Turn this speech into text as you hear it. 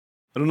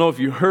I don't know if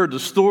you heard the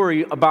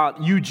story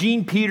about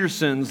Eugene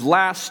Peterson's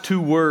last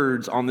two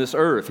words on this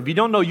earth. If you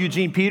don't know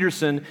Eugene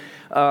Peterson,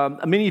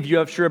 many of you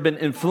have sure been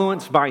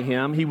influenced by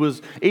him. He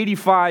was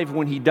 85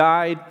 when he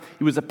died.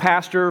 He was a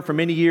pastor for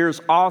many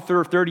years,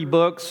 author of 30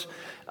 books.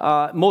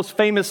 Most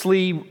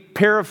famously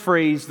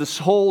paraphrased this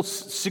whole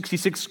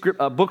 66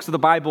 books of the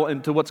Bible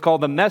into what's called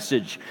the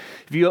Message.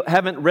 If you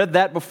haven't read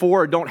that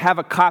before or don't have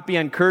a copy,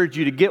 I encourage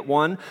you to get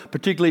one,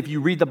 particularly if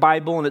you read the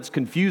Bible and it's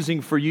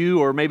confusing for you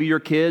or maybe your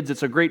kids.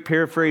 It's a great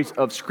paraphrase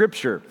of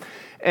Scripture.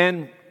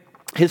 And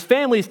his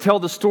families tell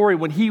the story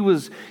when he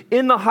was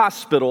in the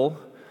hospital,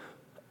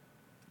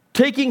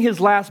 taking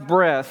his last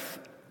breath,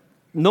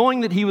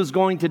 knowing that he was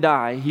going to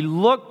die, he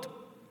looked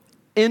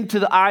into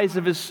the eyes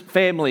of his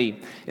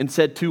family and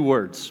said two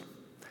words,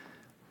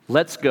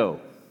 "Let's go."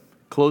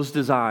 Closed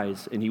his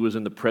eyes and he was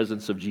in the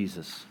presence of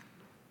Jesus.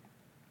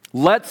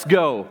 Let's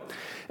go.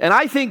 And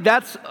I think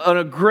that's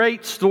a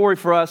great story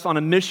for us on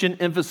a mission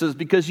emphasis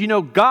because,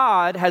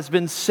 God has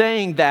been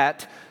saying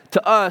that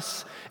to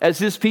us as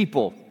His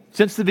people.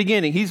 Since the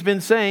beginning, He's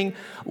been saying,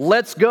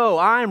 let's go.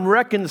 I am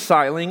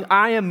reconciling.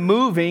 I am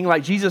moving.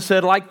 Like Jesus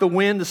said, like the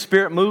wind, the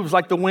Spirit moves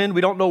like the wind.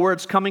 We don't know where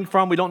it's coming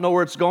from. We don't know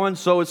where it's going.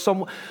 So it's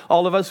all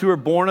of us who are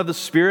born of the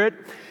Spirit.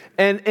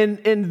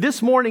 And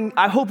this morning,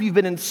 I hope you've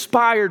been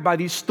inspired by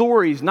these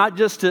stories, not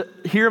just to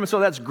hear them, so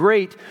that's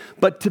great,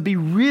 but to be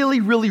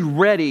really, really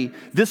ready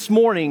this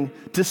morning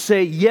to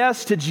say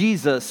yes to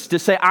Jesus, to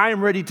say, I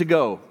am ready to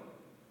go.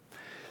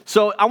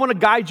 So I want to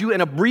guide you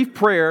in a brief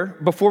prayer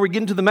before we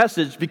get into the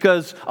message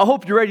because I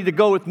hope you're ready to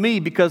go with me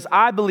because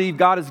I believe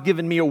God has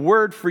given me a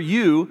word for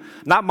you,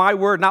 not my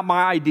word, not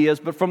my ideas,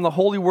 but from the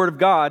Holy Word of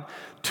God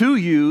to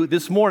you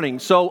this morning.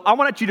 So I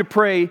want you to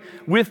pray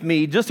with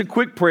me, just a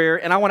quick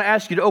prayer, and I want to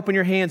ask you to open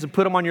your hands and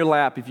put them on your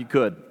lap if you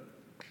could.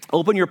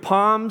 Open your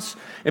palms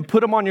and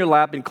put them on your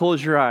lap and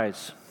close your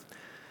eyes.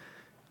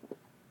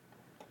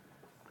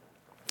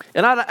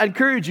 And I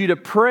encourage you to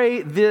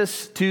pray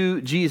this to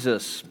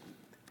Jesus.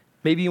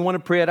 Maybe you want to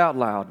pray it out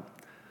loud.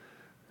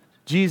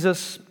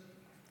 Jesus,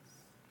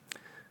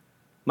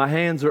 my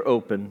hands are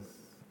open.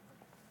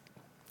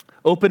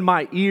 Open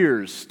my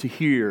ears to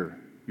hear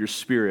your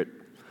Spirit.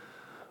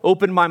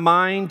 Open my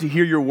mind to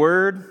hear your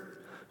word.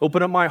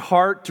 Open up my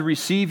heart to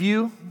receive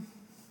you.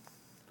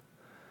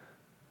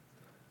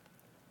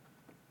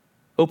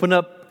 Open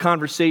up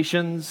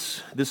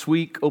conversations this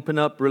week. Open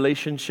up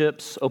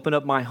relationships. Open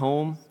up my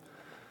home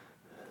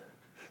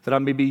that I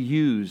may be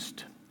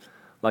used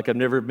like I've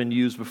never been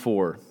used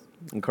before.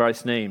 In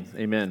Christ's name,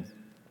 amen.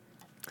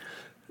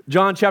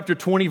 John chapter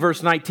 20,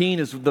 verse 19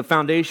 is the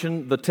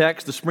foundation, the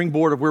text, the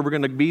springboard of where we're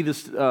going to be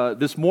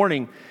this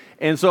morning.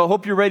 And so I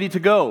hope you're ready to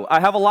go.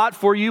 I have a lot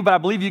for you, but I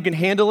believe you can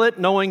handle it,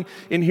 knowing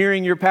and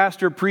hearing your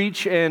pastor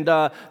preach and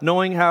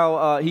knowing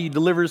how he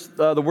delivers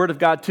the Word of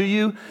God to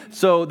you.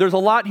 So there's a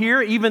lot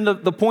here. Even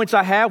the points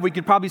I have, we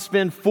could probably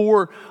spend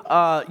 4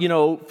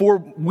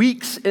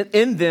 weeks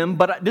in them,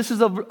 but this is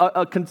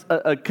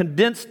a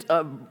condensed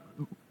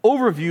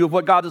overview of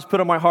what God has put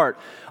on my heart.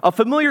 A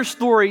familiar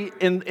story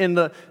in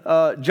the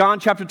John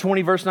chapter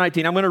 20, verse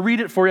 19. I'm going to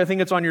read it for you. I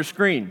think it's on your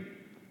screen.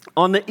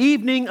 On the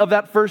evening of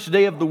that first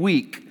day of the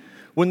week,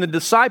 when the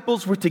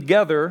disciples were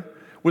together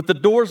with the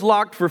doors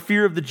locked for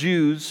fear of the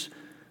Jews,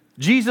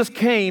 Jesus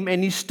came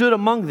and He stood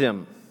among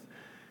them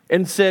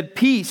and said,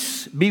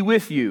 "Peace be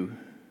with you."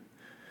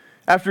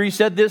 After He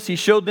said this, He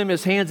showed them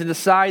His hands and His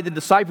side. The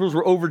disciples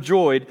were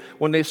overjoyed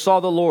when they saw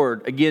the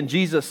Lord. Again,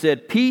 Jesus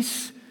said,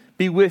 "Peace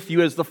be with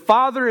you. As the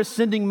Father is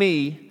sending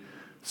me,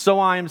 so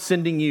I am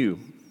sending you."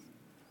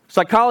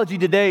 Psychology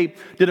Today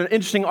did an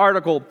interesting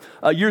article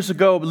years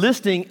ago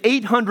listing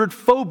 800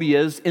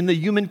 phobias in the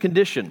human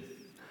condition.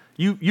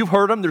 You've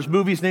heard them. There's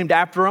movies named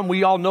after them.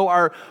 We all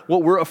know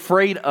what we're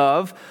afraid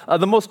of.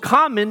 The most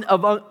common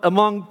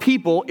among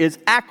people is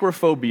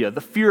acrophobia,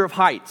 the fear of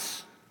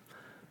heights.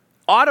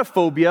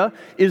 Autophobia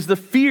is the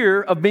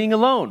fear of being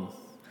alone.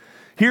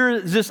 Here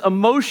is this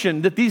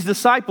emotion that these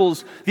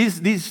disciples,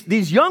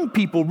 these young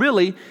people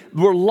really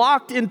were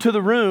locked into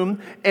the room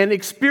and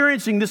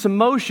experiencing this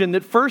emotion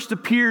that first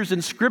appears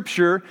in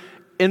Scripture.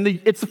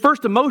 It's the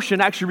first emotion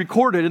actually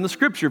recorded in the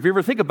Scripture. If you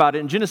ever think about it,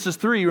 in Genesis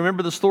 3, you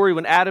remember the story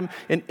when Adam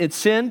had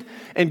sinned,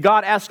 and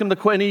God asked him the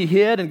question, and he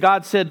hid, and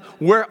God said,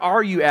 "Where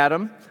are you,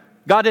 Adam?"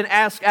 God didn't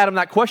ask Adam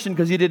that question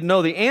because He didn't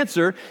know the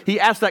answer. He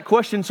asked that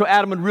question so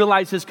Adam would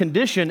realize his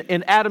condition,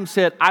 and Adam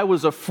said, "I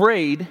was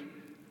afraid,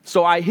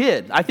 so I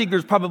hid." I think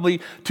there's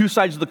probably two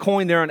sides of the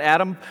coin there on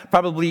Adam,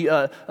 probably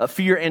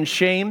fear and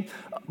shame.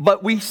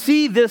 But we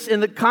see this in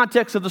the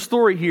context of the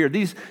story here.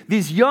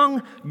 These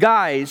young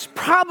guys,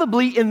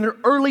 probably in their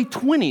early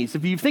 20s,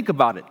 if you think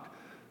about it.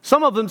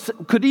 Some of them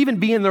could even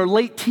be in their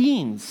late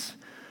teens.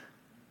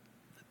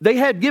 They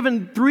had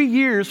given 3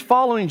 years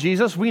following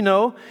Jesus, we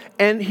know,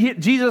 and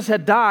Jesus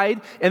had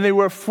died, and they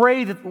were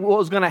afraid that what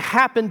was going to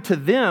happen to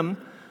them,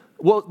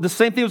 well, the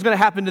same thing was going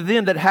to happen to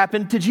them that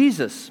happened to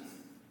Jesus.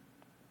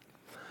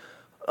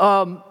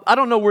 I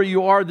don't know where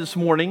you are this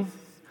morning,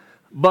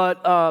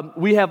 but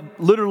we have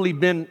literally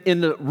been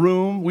in the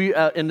room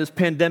in this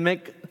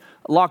pandemic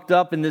locked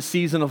up in this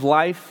season of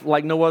life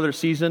like no other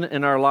season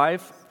in our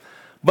life.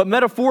 But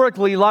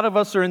metaphorically, a lot of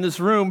us are in this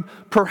room,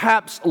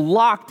 perhaps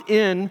locked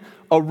in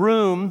a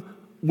room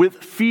with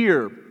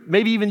fear.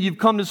 Maybe even you've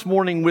come this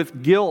morning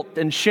with guilt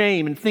and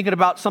shame and thinking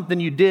about something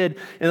you did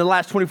in the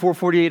last 24,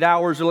 48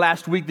 hours or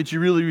last week that you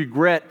really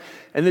regret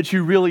and that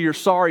you really are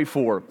sorry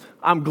for.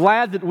 I'm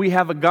glad that we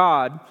have a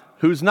God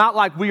who's not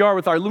like we are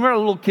with remember our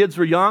little kids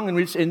were young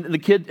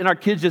and our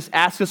kids just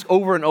ask us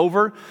over and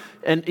over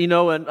and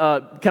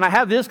can I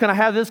have this, can I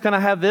have this, can I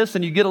have this,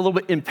 and you get a little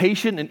bit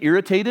impatient and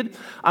irritated.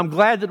 I'm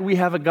glad that we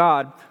have a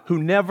God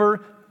who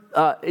never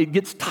it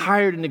gets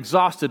tired and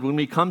exhausted when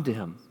we come to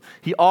him.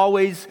 He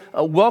always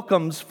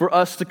welcomes for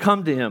us to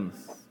come to him.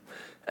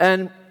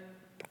 And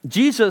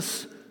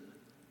Jesus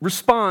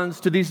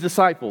responds to these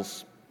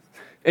disciples.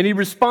 And he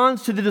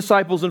responds to the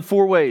disciples in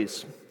 4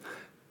 ways.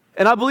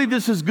 And I believe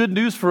this is good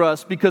news for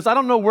us because I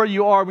don't know where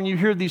you are when you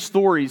hear these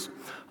stories.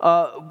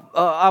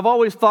 I've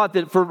always thought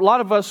that for a lot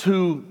of us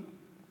who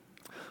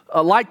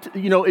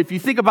if you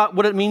think about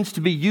what it means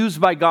to be used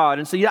by God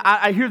and say, yeah,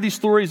 I hear these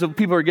stories of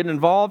people who are getting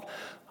involved,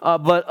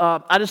 but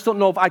I just don't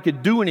know if I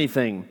could do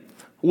anything.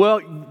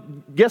 Well,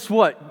 guess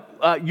what?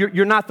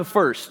 You're not the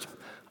first.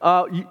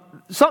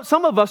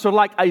 Some of us are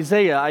like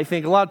Isaiah, I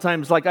think. A lot of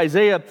times, like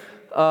Isaiah,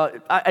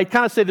 I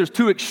kind of say there's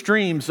 2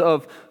 extremes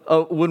of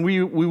when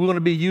we want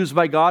to be used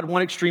by God.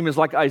 One extreme is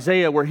like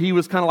Isaiah, where he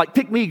was kind of like,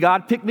 pick me,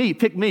 God, pick me.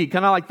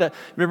 Kind of like the,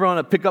 remember on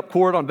a pickup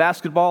court on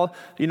basketball,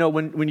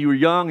 when you were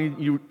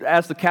young, you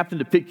asked the captain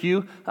to pick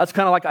you. That's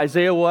kind of like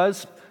Isaiah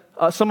was.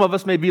 Some of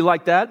us may be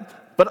like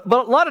that. But a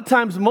lot of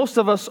times, most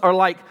of us are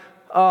like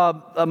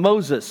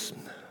Moses.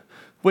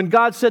 When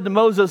God said to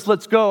Moses,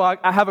 let's go,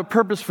 I have a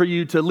purpose for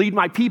you to lead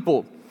my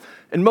people.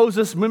 And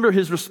Moses, remember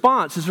his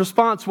response? His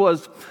response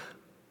was,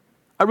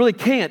 I really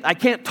can't. I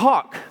can't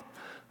talk.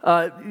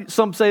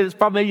 Some say it's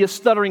probably maybe a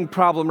stuttering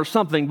problem or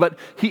something, but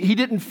he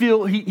didn't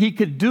feel he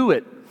could do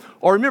it.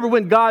 Or remember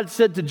when God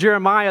said to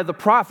Jeremiah the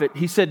prophet,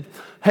 he said,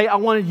 hey, I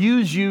want to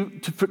use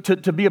you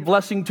to be a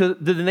blessing to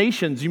the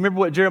nations. You remember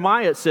what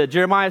Jeremiah said?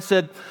 Jeremiah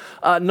said,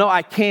 no,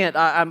 I can't.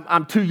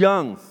 I'm too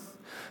young.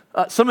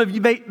 Some of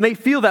you may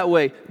feel that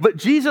way, but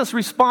Jesus'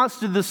 response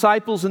to the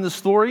disciples in the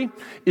story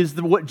is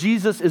what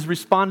Jesus is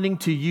responding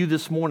to you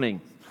this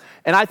morning.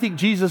 And I think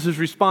Jesus is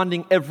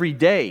responding every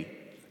day.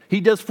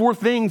 He does 4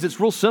 things. It's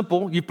real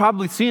simple. You've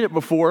probably seen it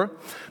before,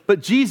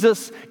 but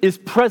Jesus is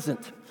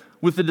present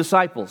with the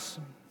disciples.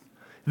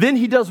 Then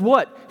he does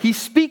what? He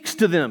speaks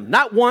to them,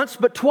 not once,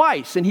 but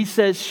twice, and he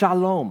says,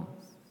 Shalom.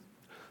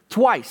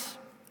 Twice.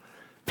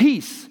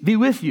 Peace be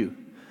with you.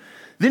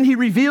 Then he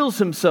reveals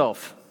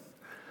himself.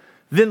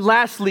 Then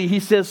lastly, he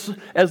says,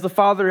 as the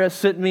Father has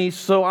sent me,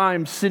 so I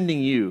am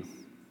sending you.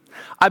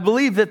 I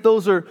believe that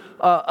those are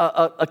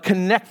a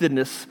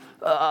connectedness,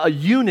 a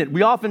unit.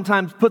 We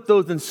oftentimes put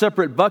those in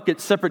separate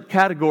buckets, separate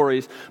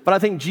categories, but I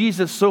think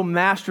Jesus so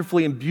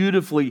masterfully and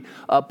beautifully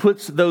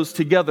puts those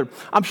together.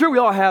 I'm sure we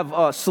all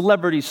have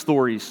celebrity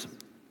stories.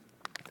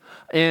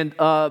 And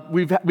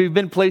we've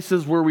been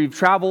places where we've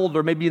traveled,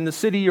 or maybe in the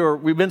city, or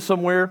we've been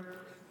somewhere,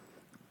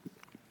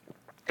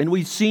 and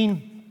we've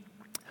seen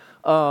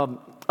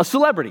a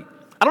celebrity.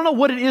 I don't know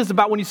what it is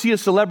about when you see a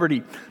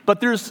celebrity,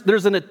 but there's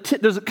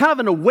kind of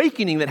an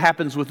awakening that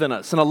happens within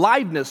us, an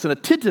aliveness, an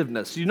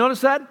attentiveness. You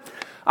notice that?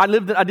 I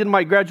did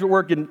my graduate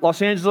work in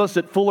Los Angeles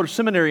at Fuller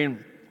Seminary,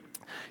 and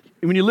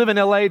when you live in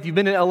LA, if you've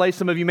been in LA,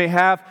 some of you may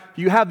have,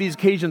 you have these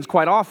occasions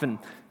quite often.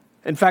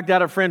 In fact, I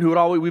had a friend who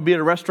we'd be at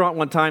a restaurant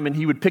one time, and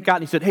he would pick out,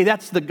 and he said, hey,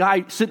 that's the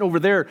guy sitting over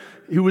there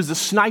who was the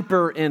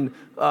sniper in,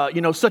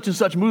 such and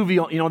such movie,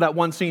 that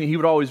one scene. He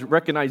would always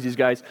recognize these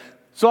guys.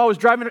 So I was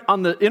driving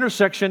on the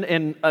intersection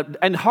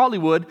in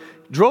Hollywood,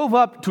 drove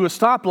up to a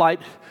stoplight,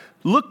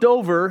 looked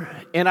over,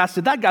 and I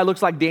said, that guy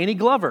looks like Danny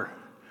Glover.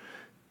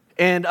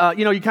 And,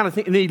 you kind of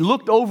think, and he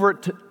looked over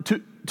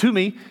to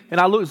me, and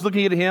I was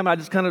looking at him, I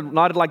just kind of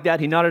nodded like that,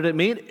 he nodded at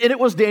me, and it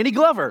was Danny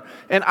Glover.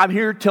 And I'm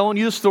here telling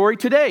you the story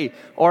today.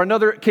 Or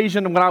another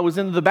occasion when I was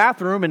in the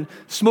bathroom, and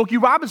Smokey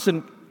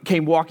Robinson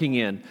came walking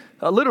in,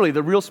 literally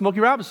the real Smokey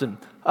Robinson.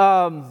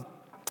 And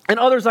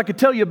others I could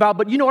tell you about,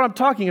 but you know what I'm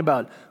talking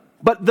about.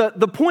 But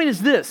the point is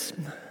this.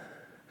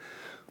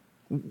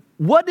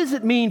 What does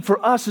it mean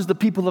for us as the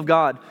people of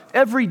God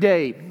every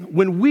day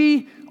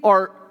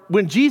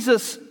when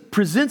Jesus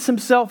presents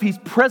himself, he's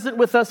present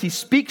with us, he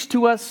speaks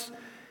to us,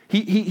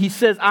 he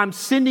says, I'm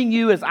sending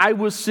you as I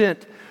was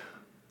sent.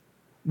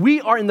 We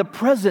are in the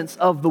presence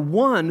of the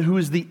one who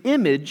is the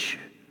image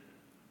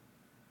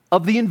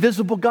of the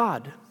invisible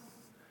God.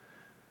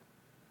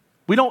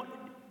 We don't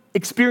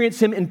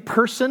experience him in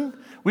person.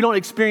 We don't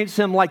experience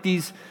him like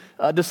these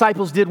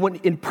disciples did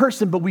in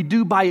person, but we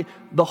do by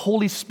the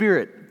Holy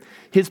Spirit.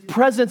 His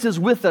presence is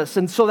with us,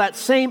 and so that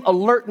same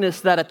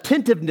alertness, that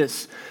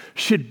attentiveness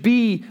should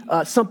be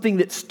something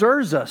that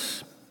stirs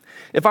us.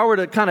 If I were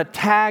to kind of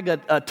tag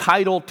a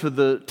title to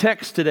the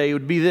text today, it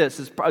would be this.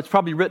 It's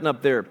probably written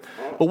up there.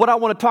 But what I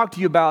want to talk to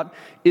you about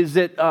is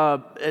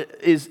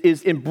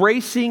is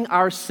embracing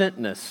our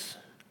sentness.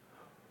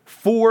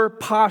 4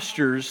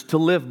 postures to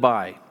live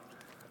by.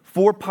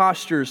 4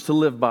 postures to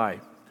live by.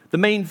 The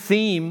main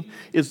theme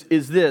is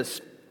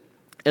this.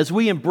 As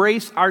we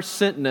embrace our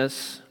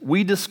sentness,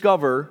 we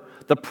discover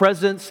the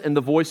presence and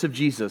the voice of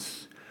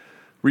Jesus,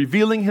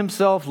 revealing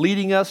himself,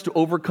 leading us to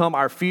overcome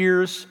our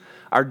fears,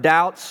 our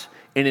doubts,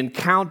 and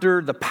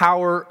encounter the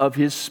power of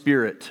his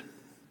Spirit.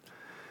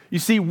 You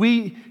see,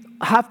 we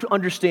have to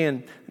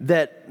understand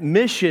that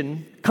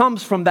mission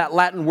comes from that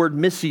Latin word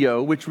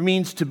missio, which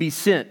means to be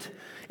sent.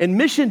 And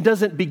mission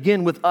doesn't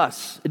begin with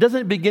us. It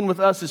doesn't begin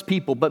with us as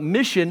people, but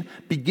mission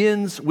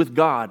begins with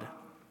God.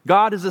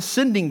 God is a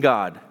sending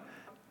God.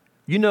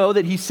 You know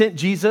that he sent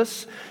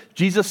Jesus.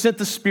 Jesus sent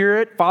the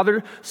Spirit.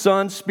 Father,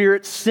 Son,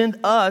 Spirit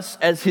sent us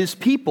as his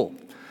people.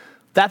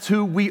 That's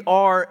who we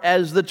are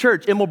as the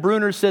church. Emil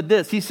Brunner said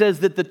this. He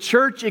says that the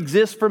church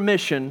exists for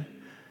mission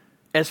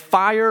as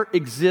fire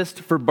exists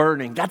for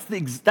burning. That's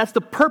the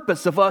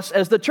purpose of us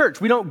as the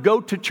church. We don't go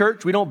to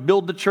church. We don't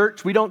build the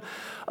church. We don't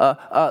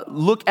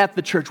look at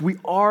the church. We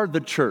are the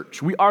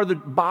church. We are the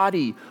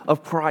body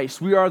of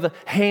Christ. We are the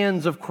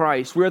hands of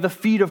Christ. We are the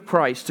feet of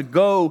Christ to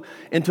go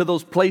into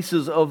those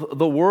places of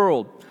the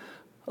world.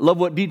 I love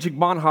what Dietrich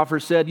Bonhoeffer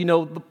said. You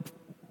know,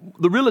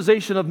 the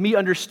realization of me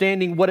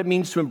understanding what it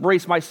means to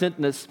embrace my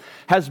sentness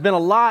has been a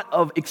lot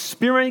of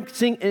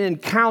experiencing and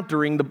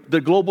encountering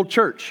the global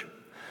church.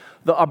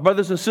 Our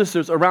brothers and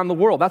sisters around the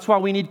world. That's why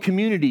we need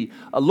community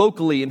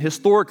locally and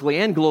historically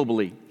and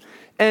globally.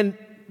 And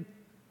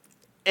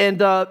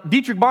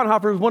Dietrich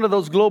Bonhoeffer is one of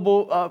those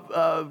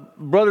global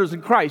brothers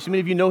in Christ.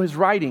 Many of you know his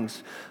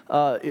writings.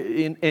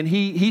 And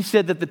he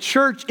said that the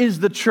church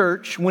is the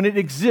church when it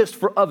exists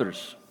for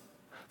others.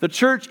 The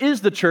church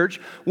is the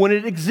church when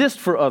it exists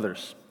for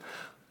others.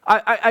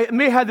 I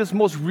may have this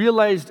most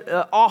realized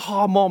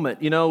aha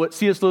moment. You know, what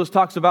C.S. Lewis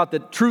talks about,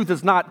 that truth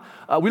is not,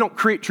 we don't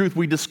create truth,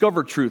 we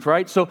discover truth,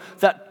 right? So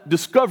that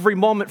discovery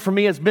moment for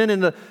me has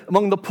been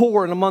among the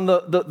poor and among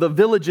the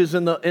villages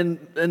and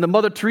the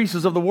Mother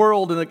Teresas of the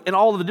world and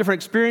all of the different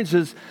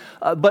experiences.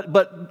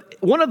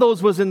 But one of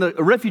those was in the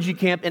refugee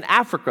camp in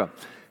Africa.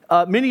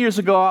 Many years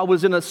ago, I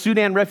was in a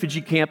Sudan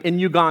refugee camp in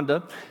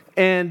Uganda,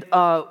 and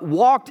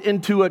walked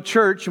into a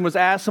church and was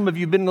asked, some of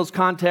you have been in those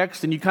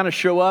contexts, and you kind of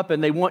show up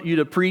and they want you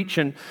to preach,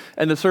 and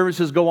the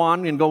services go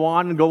on and go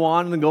on and go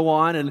on and go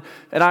on. And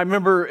I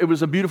remember it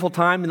was a beautiful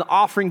time, and the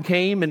offering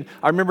came, and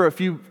I remember a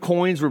few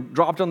coins were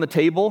dropped on the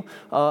table.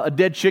 A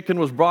dead chicken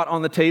was brought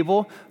on the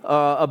table.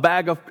 A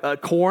bag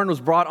of corn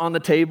was brought on the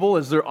table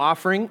as their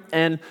offering.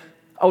 And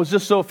I was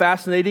just so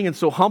fascinating and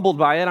so humbled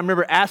by it. I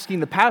remember asking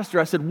the pastor,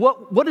 I said,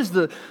 what was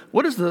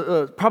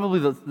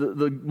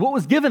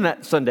given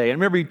that Sunday? And I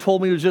remember he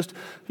told me it was just,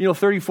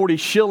 30, 40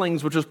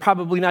 shillings, which was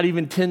probably not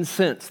even 10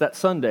 cents that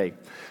Sunday.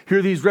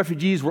 Here these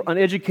refugees were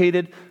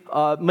uneducated,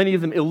 many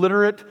of them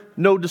illiterate,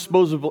 no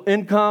disposable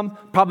income,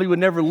 probably would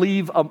never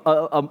leave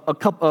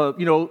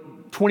a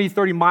 20,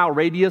 30 mile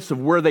radius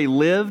of where they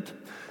lived.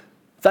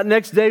 That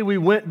next day, we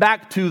went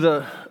back to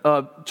the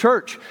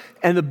church,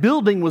 and the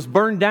building was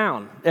burned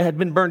down. It had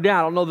been burned down.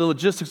 I don't know the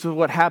logistics of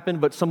what happened,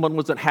 but someone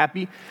wasn't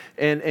happy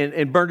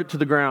and burned it to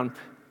the ground.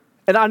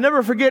 And I'll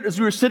never forget, as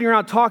we were sitting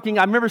around talking,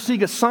 I remember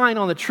seeing a sign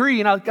on the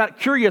tree, and I got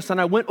curious, and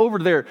I went over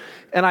there,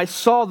 and I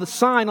saw the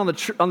sign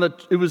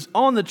it was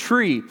on the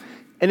tree,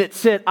 and it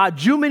said,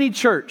 Ajumani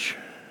Church,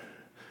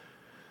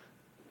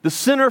 the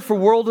Center for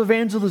World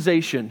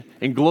Evangelization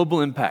and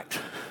Global Impact.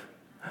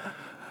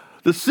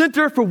 The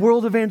Center for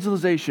World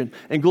Evangelization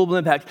and Global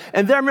Impact.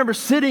 And there I remember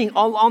sitting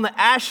on the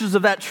ashes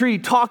of that tree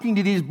talking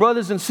to these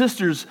brothers and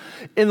sisters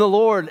in the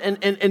Lord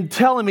and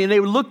telling me, and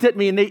they looked at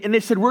me and they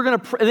said,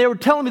 and they were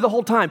telling me the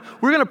whole time,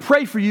 we're going to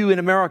pray for you in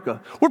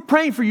America. We're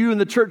praying for you in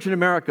the church in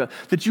America,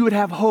 that you would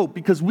have hope,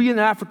 because we in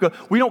Africa,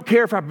 we don't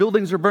care if our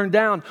buildings are burned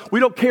down. We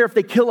don't care if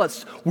they kill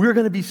us. We're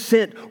going to be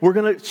sent. We're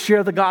going to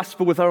share the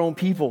gospel with our own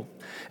people.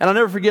 And I'll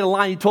never forget a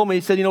line he told me.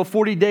 He said,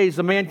 40 days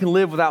a man can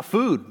live without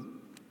food.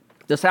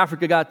 This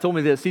Africa guy told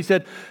me this. He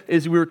said,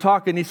 as we were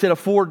talking, he said,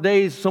 4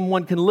 days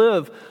someone can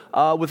live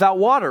without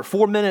water.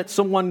 4 minutes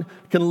someone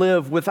can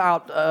live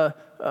without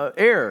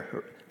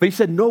air. But he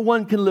said, no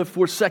one can live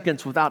 4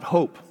 seconds without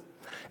hope.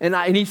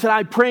 And he said,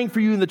 I'm praying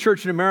for you in the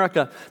church in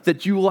America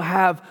that you will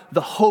have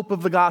the hope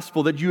of the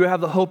gospel, that you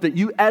have the hope that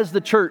you as the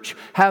church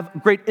have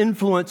great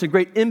influence and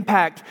great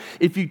impact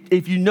if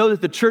you know that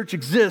the church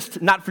exists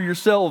not for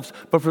yourselves,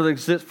 but for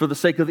the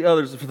sake of the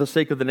others and for the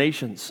sake of the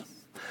nations.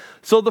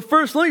 So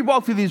let me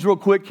walk through these real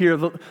quick here,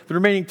 the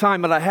remaining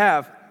time that I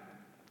have.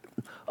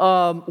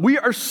 We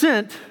are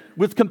sent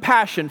with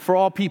compassion for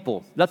all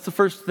people. That's the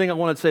first thing I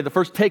want to say, the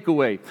first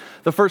takeaway,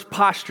 the first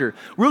posture.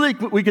 Really,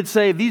 we could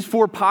say these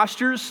 4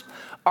 postures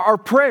are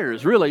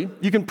prayers, really.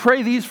 You can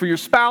pray these for your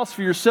spouse,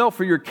 for yourself,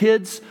 for your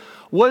kids.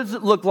 What does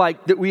it look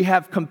like that we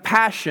have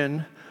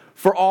compassion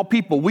for all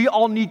people? We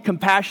all need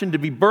compassion to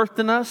be birthed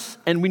in us,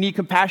 and we need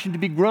compassion to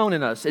be grown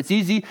in us. It's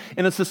easy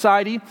in a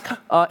society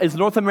as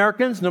North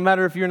Americans, no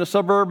matter if you're in a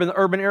suburb, in the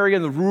urban area,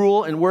 in the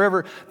rural, and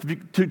wherever,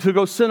 to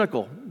go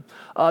cynical,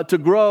 to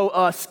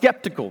grow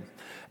skeptical.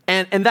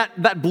 And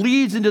that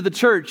bleeds into the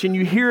church, and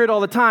you hear it all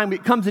the time.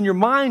 It comes in your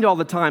mind all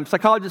the time.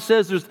 Psychologists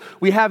says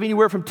we have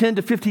anywhere from 10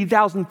 to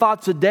 15,000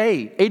 thoughts a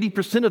day.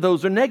 80% of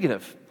those are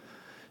negative.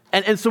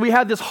 And so we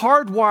have this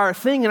hardwire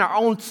thing in our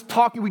own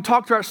talking. We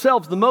talk to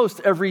ourselves the most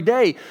every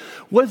day.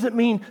 What does it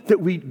mean that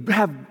we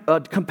have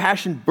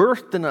compassion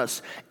birthed in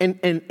us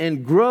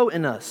and grow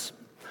in us?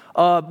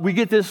 We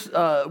get this.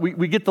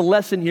 We get the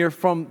lesson here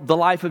from the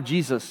life of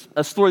Jesus,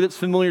 a story that's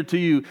familiar to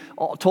you,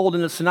 told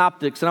in the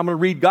Synoptics. And I'm going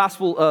to read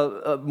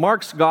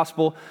Mark's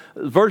gospel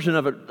version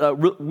of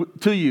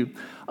it to you.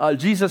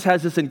 Jesus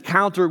has this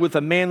encounter with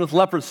a man with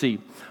leprosy.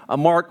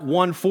 Mark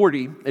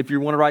 1:40, if you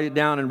want to write it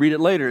down and read it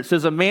later. It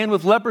says, a man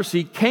with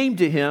leprosy came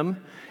to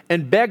him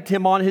and begged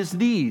him on his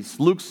knees.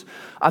 Luke's,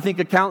 I think,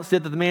 account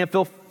said that the man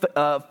fell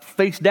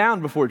face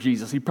down before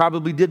Jesus. He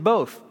probably did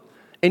both.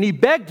 And he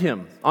begged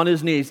him on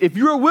his knees, if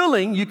you are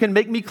willing, you can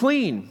make me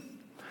clean.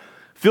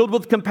 Filled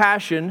with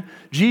compassion,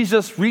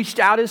 Jesus reached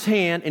out his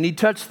hand and he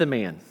touched the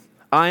man.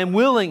 I am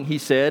willing, he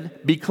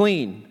said, be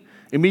clean.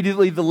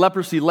 Immediately the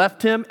leprosy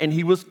left him and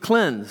he was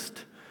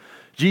cleansed.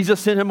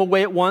 Jesus sent him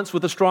away at once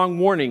with a strong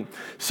warning.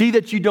 See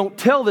that you don't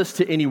tell this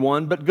to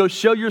anyone, but go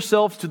show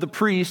yourselves to the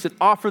priest and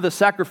offer the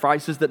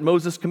sacrifices that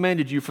Moses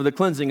commanded you for the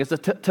cleansing as a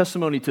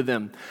testimony to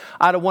them.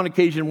 I had one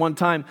occasion one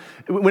time,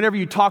 whenever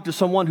you talk to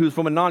someone who's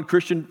from a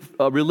non-Christian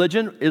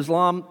religion,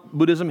 Islam,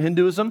 Buddhism,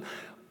 Hinduism,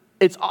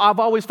 I've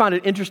always found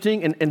it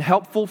interesting and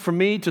helpful for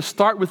me to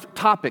start with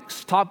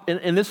topics.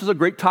 And this is a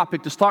great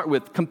topic to start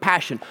with,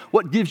 compassion.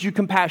 What gives you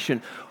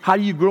compassion? How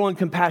do you grow in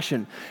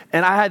compassion?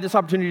 And I had this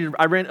opportunity,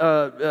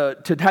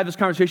 to have this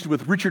conversation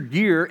with Richard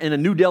Gere in a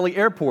New Delhi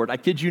airport. I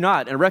kid you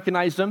not. And I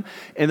recognized him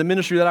in the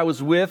ministry that I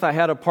was with. I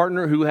had a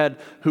partner who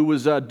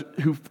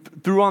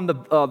threw on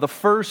the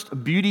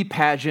first beauty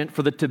pageant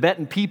for the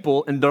Tibetan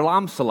people in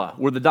Dharamsala,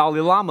 where the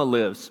Dalai Lama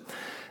lives.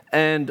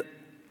 And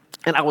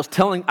I was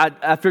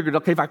I figured,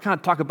 okay, if I kind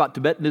of talk about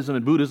Tibetanism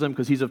and Buddhism,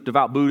 because he's a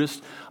devout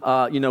Buddhist,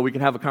 we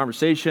can have a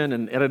conversation,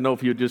 and I didn't know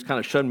if he would just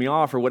kind of shun me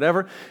off or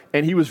whatever.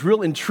 And he was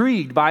real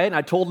intrigued by it, and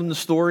I told him the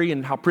story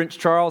and how Prince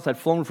Charles had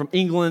flown from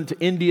England to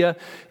India,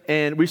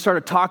 and we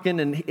started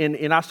talking,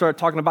 and I started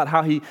talking about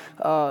how he,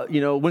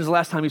 when's the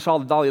last time he saw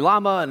the Dalai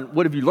Lama, and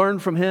what have you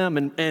learned from him,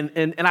 and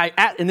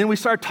then we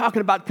started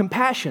talking about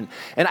compassion.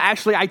 And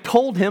actually, I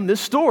told him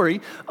this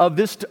story of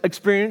this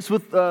experience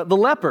with the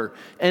leper,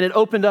 and it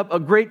opened up a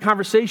great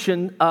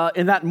conversation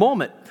in that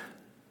moment.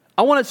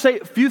 I want to say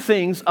a few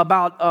things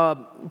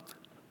about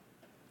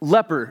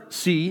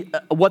leprosy,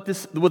 what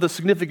the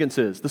significance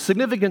is. The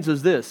significance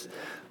is this: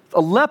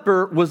 a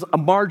leper was a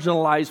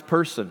marginalized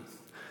person.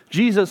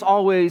 Jesus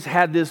always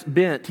had this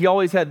bent. He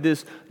always had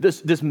this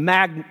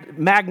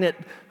magnet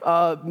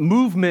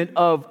movement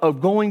of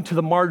going to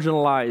the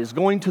marginalized,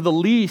 going to the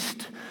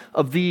least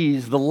of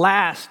these, the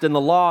last and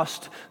the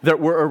lost that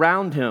were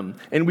around him.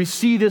 And we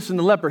see this in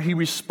the leper. He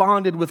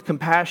responded with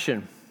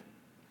compassion.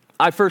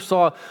 I first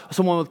saw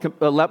someone with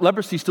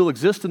leprosy still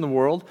exists in the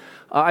world.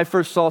 I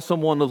first saw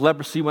someone with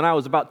leprosy when I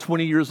was about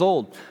 20 years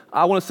old.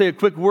 I want to say a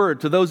quick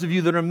word to those of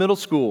you that are in middle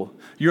school,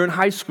 you're in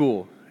high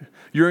school,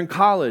 you're in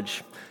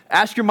college.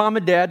 Ask your mom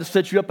and dad to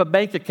set you up a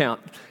bank account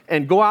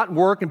and go out and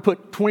work and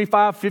put $25,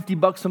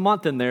 $50 a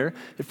month in there.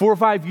 In 4 or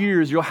 5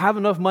 years, you'll have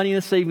enough money in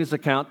a savings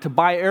account to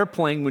buy an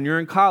airplane when you're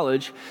in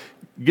college,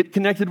 get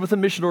connected with a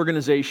mission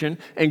organization,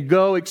 and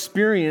go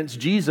experience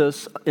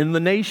Jesus in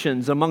the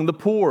nations, among the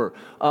poor,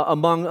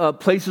 among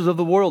places of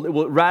the world. It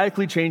will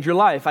radically change your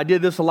life. I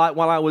did this a lot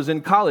while I was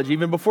in college,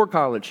 even before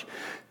college.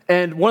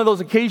 And one of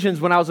those occasions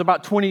when I was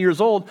about 20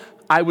 years old,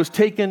 I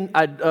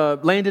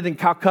landed in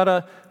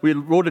Calcutta. We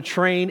rode a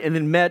train and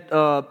then met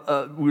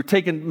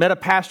a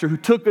pastor who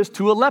took us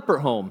to a leper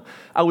home.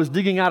 I was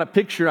digging out a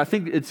picture, I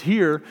think it's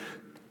here,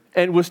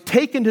 and was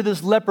taken to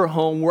this leper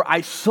home where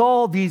I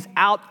saw these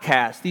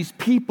outcasts, these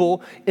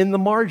people in the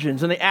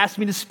margins, and they asked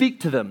me to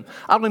speak to them.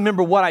 I don't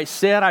remember what I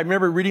said. I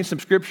remember reading some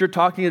scripture,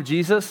 talking of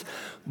Jesus,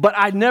 but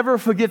I never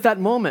forget that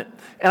moment.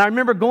 And I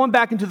remember going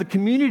back into the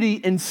community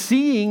and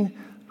seeing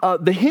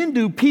the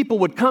Hindu people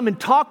would come and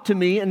talk to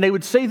me, and they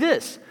would say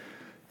this: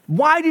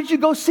 why did you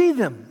go see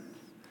them?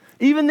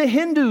 Even the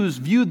Hindus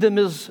viewed them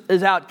as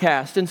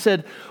outcasts and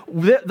said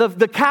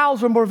the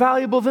cows are more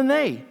valuable than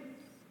they.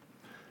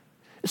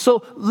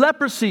 So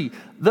leprosy,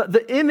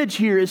 the image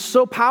here is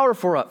so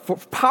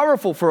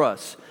powerful for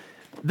us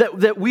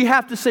that we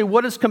have to say,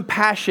 what is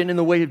compassion in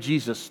the way of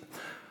Jesus?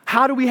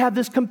 How do we have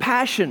this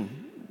compassion?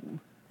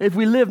 If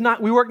we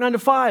work 9 to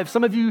 5.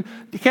 Some of you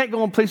can't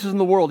go in places in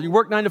the world. You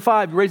work 9 to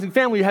 5. You're raising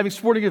family. You're having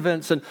sporting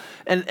events.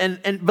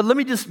 But let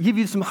me just give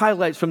you some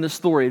highlights from this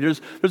story.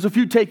 There's a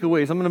few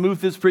takeaways. I'm going to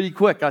move this pretty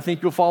quick. I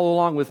think you'll follow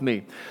along with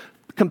me.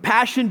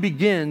 Compassion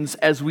begins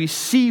as we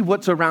see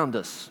what's around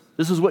us.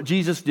 This is what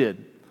Jesus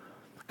did.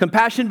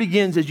 Compassion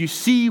begins as you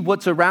see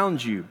what's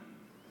around you.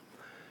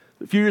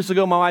 A few years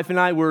ago, my wife and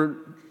I were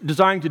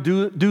desiring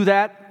to do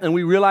that, and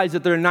we realized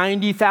that there are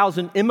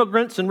 90,000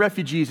 immigrants and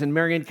refugees in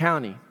Marion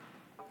County.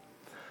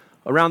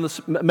 Around the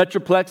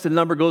Metroplex, the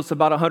number goes to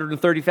about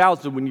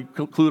 130,000 when you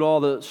include all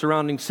the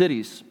surrounding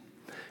cities.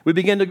 We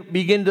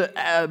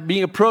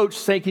being approached,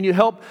 saying, can you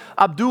help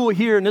Abdul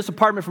here in this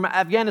apartment from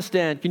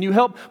Afghanistan? Can you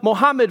help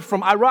Mohammed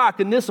from Iraq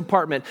in this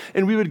apartment?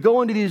 And we would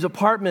go into these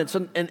apartments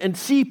and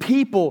see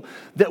people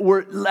that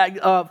were like,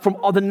 from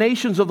all the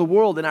nations of the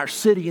world in our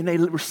city, and they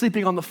were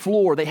sleeping on the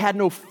floor. They had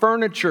no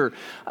furniture.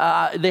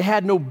 They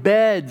had no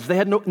beds. They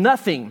had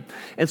nothing.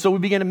 And so we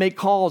began to make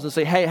calls and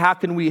say, hey, how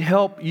can we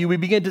help you? We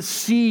began to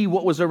see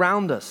what was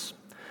around us.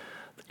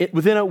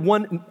 Within a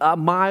 1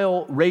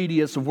 mile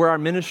radius of where our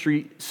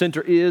ministry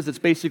center is, it's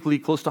basically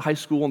close to high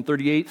school on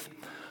 38th.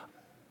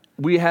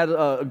 We had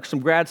some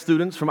grad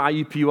students from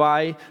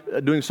IUPUI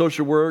doing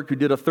social work who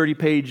did a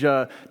 30-page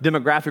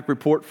demographic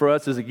report for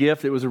us as a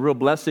gift. It was a real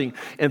blessing.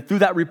 And through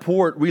that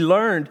report, we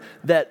learned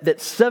that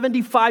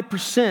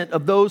 75%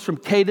 of those from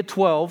K to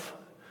 12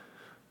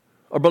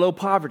 are below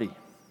poverty.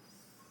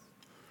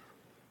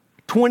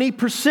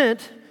 20%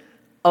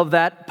 of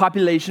that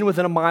population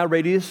within a mile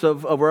radius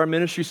of where our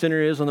ministry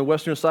center is on the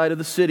western side of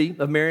the city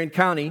of Marion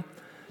County,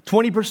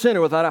 20%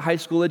 are without a high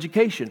school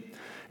education.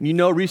 And you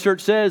know, research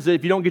says that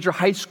if you don't get your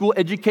high school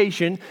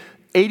education,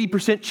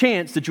 80%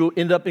 chance that you'll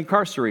end up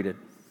incarcerated.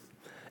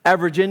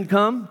 Average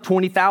income,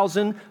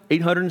 $20,863,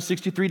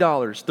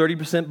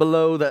 30%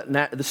 below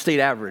the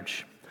state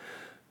average.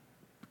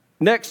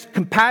 Next,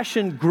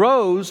 compassion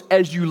grows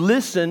as you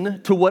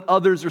listen to what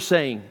others are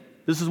saying.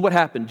 This is what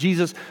happened.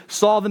 Jesus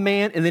saw the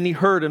man and then he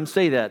heard him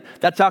say that.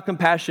 That's how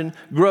compassion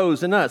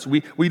grows in us.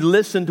 We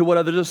listen to what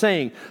others are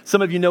saying.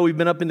 Some of you know we've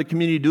been up in the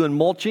community doing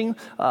mulching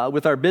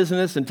with our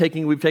business and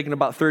we've taken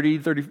about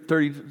 30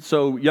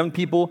 so young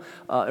people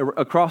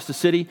across the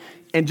city.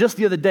 And just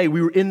the other day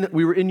we were in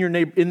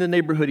the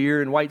neighborhood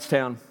here in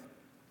Whitestown.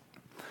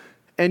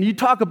 And you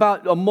talk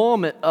about a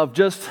moment of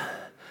just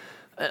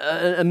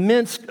an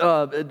immense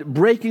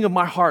breaking of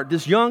my heart.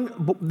 This young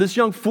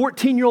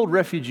 14-year-old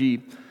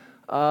refugee.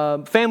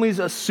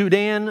 Family's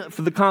Sudan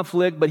for the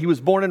conflict, but he was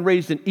born and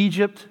raised in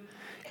Egypt.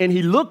 And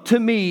he looked to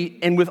me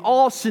and with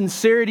all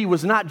sincerity,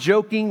 was not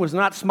joking, was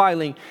not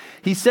smiling.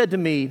 He said to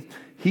me,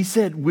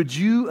 would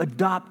you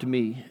adopt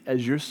me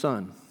as your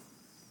son?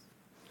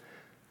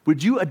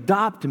 Would you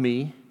adopt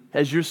me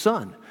as your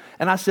son?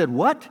 And I said,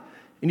 what?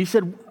 And he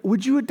said,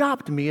 would you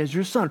adopt me as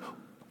your son?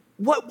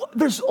 What?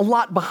 There's a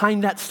lot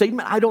behind that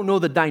statement. I don't know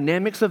the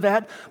dynamics of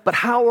that, but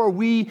how are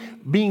we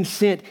being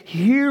sent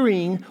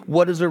hearing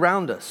what is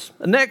around us?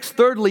 Next,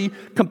 thirdly,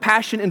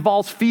 compassion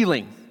involves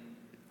feeling.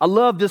 I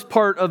love this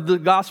part of the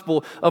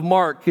Gospel of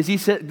Mark because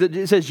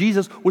it says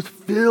Jesus was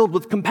filled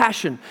with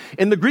compassion.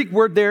 And the Greek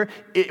word there,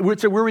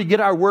 it's where we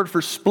get our word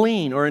for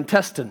spleen or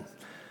intestine.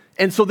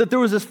 And so that there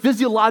was this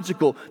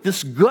physiological,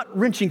 this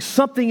gut-wrenching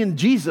something in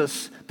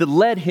Jesus that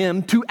led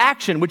him to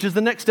action, which is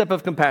the next step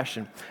of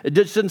compassion. It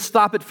just didn't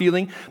stop at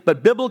feeling,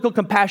 but biblical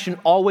compassion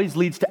always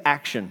leads to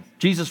action.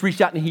 Jesus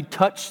reached out and he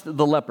touched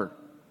the leper.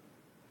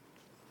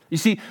 You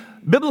see,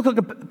 biblical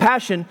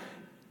compassion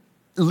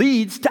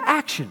leads to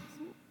action.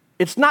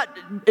 It's not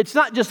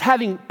just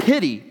having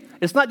pity.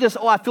 It's not just,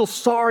 I feel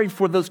sorry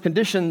for those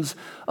conditions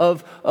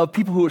of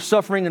people who are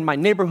suffering in my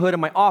neighborhood, in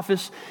my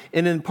office,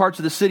 and in parts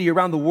of the city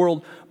around the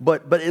world,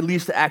 but it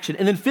leads to action.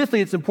 And then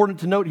fifthly, it's important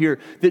to note here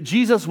that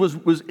Jesus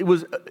was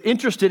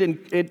interested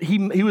in,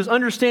 he was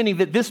understanding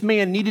that this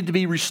man needed to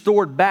be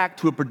restored back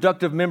to a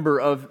productive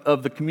member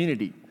of the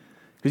community.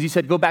 Because he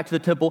said, go back to the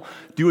temple,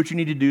 do what you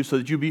need to do so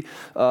that you be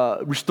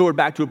restored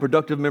back to a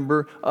productive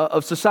member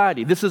of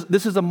society. This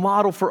is a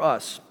model for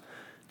us.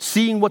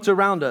 Seeing what's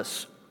around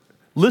us,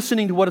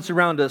 listening to what is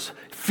around us,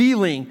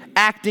 feeling,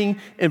 acting,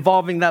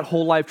 involving that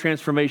whole life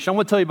transformation. I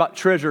want to tell you about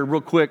Treasure real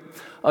quick,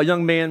 a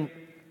young man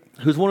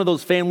who's one of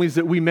those families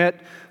that we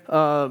met.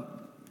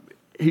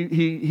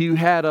 He's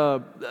had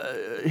a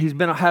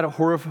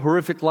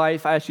horrific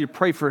life. I asked you to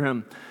pray for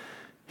him.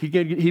 He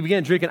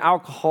began drinking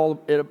alcohol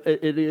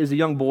as a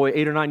young boy,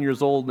 8 or 9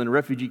 years old, in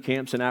refugee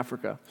camps in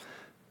Africa.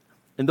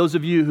 And those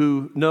of you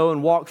who know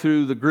and walk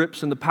through the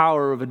grips and the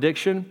power of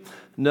addiction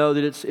know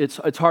that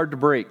it's hard to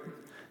break.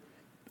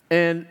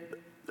 And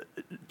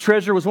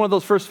Treasure was one of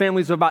those first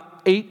families of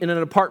about 8 in an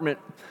apartment.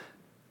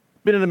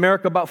 Been in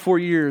America about 4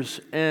 years,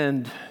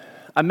 and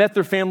I met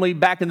their family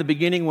back in the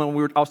beginning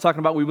when I was talking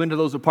about we went to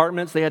those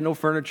apartments. They had no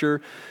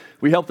furniture.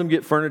 We helped them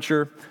get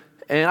furniture,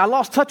 and I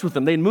lost touch with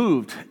them. They'd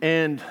moved,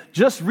 and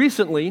just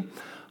recently,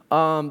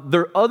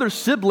 their other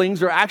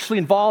siblings are actually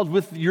involved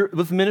with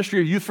the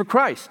ministry of Youth for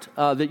Christ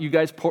that you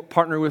guys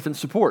partner with and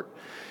support.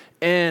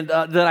 And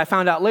that I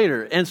found out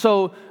later. And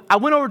so I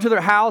went over to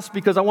their house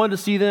because I wanted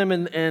to see them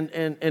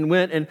and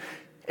went.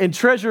 And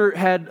Treasure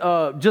had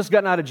just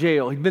gotten out of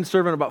jail. He'd been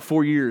serving about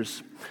 4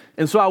 years.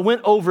 And so I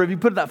went over. If you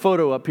put that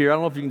photo up here, I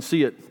don't know if you can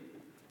see it.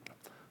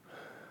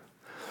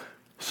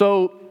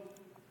 So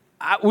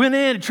I went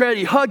in and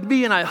he hugged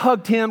me and I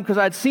hugged him because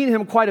I'd seen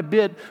him quite a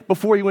bit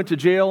before he went to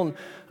jail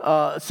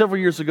several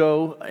years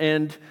ago.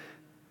 And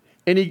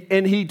And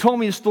he told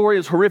me a story. It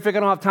was horrific. I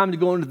don't have time to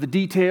go into the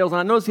details. And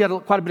I noticed he had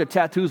quite a bit of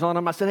tattoos on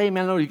him. I said, hey,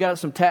 man, I know you got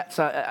some tats.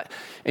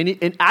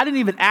 And I didn't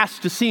even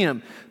ask to see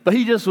him, but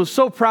he just was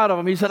so proud of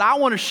him. He said, I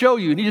want to show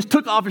you. And he just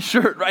took off his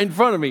shirt right in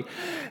front of me.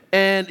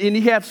 And he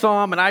had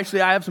some, and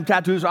actually I have some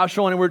tattoos. I was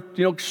showing him, we're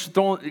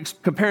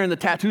comparing the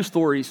tattoo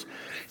stories.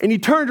 And he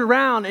turned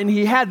around, and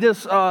he had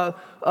this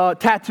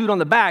tattooed on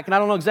the back. And I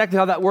don't know exactly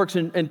how that works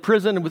in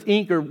prison with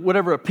ink or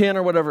whatever, a pen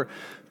or whatever.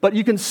 But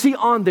you can see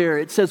on there,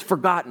 it says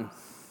forgotten.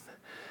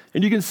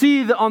 And you can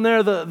see on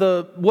there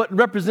what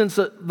represents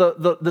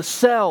the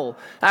cell.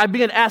 I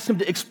began to ask him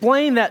to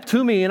explain that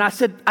to me, and I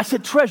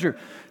said, Treasure,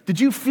 did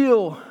you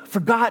feel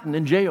forgotten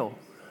in jail?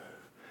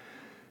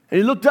 And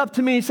he looked up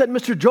to me and he said,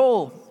 Mr.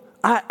 Joel,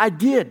 I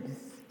did.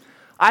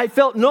 I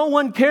felt no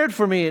one cared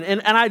for me,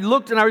 and I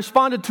looked and I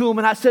responded to him,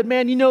 and I said,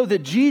 man, you know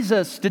that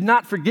Jesus did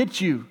not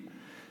forget you.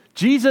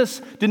 Jesus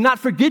did not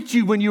forget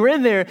you when you were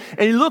in there.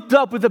 And he looked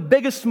up with the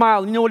biggest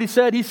smile. You know what he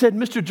said? He said,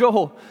 Mr.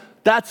 Joel,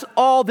 that's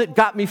all that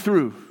got me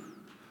through.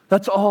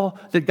 That's all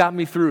that got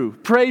me through.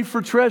 Pray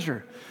for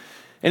Treasure.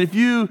 And if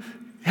you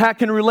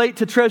can relate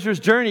to Treasure's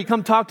journey,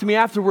 come talk to me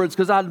afterwards,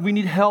 because we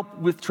need help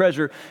with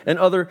Treasure and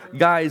other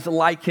guys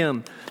like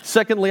him.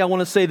 Secondly, I want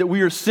to say that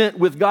we are sent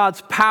with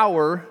God's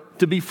power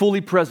to be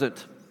fully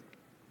present.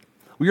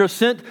 We are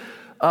sent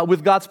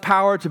with God's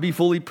power to be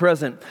fully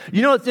present.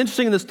 You know, it's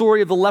interesting in the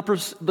story of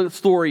the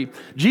story,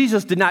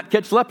 Jesus did not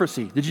catch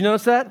leprosy. Did you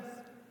notice that?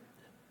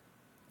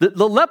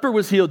 The leper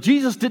was healed.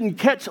 Jesus didn't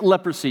catch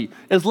leprosy,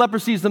 as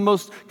leprosy is the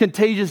most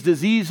contagious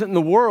disease in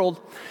the world.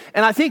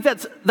 And I think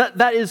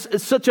that is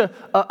such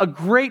a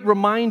great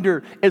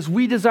reminder as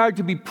we desire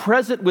to be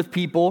present with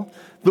people,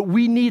 that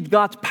we need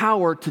God's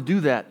power to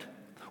do that.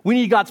 We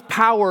need God's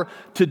power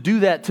to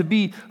do that, to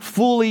be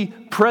fully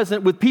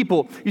present with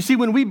people. You see,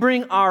 when we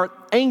bring our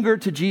anger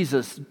to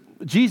Jesus,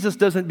 Jesus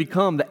doesn't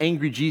become the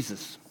angry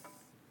Jesus.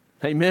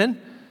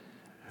 Amen?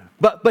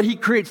 But he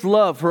creates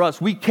love for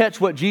us. We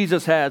catch what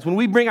Jesus has. When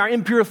we bring our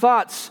impure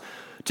thoughts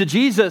to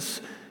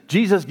Jesus,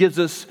 Jesus gives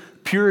us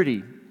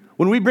purity.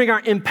 When we bring our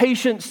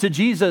impatience to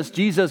Jesus,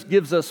 Jesus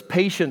gives us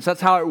patience.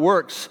 That's how it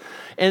works.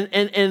 And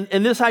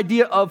this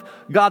idea of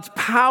God's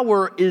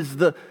power is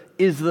the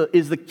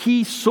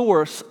key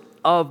source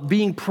of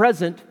being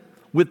present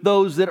with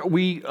those that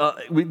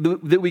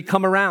we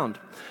come around.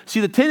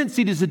 See, the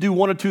tendency is to do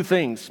one of two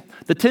things.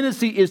 The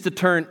tendency is to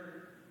turn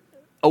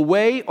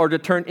away or to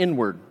turn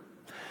inward.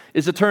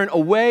 Is to turn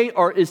away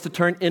or is to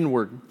turn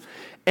inward.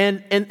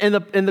 And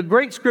in the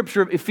great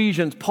scripture of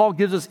Ephesians, Paul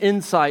gives us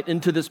insight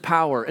into this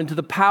power, into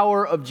the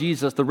power of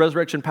Jesus, the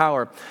resurrection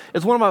power.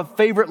 It's one of my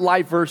favorite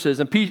life verses.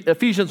 In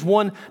Ephesians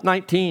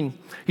 1:19,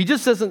 he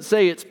just doesn't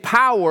say it's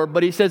power,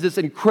 but he says it's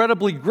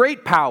incredibly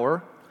great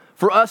power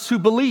for us who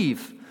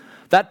believe.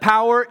 That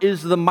power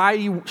is the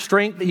mighty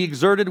strength that he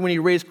exerted when he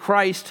raised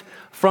Christ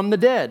from the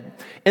dead.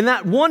 In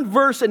that one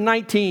verse in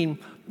 19,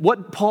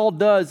 what Paul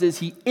does is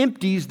he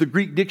empties the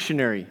Greek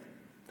dictionary.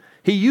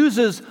 He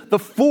uses the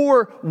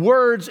 4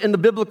 words in the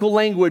biblical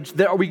language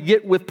that we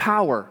get with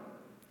power.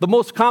 The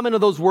most common of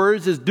those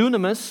words is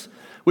dunamis,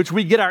 which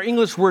we get our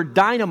English word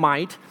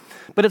dynamite,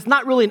 but it's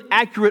not really an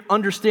accurate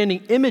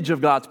understanding image of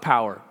God's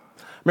power.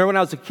 Remember when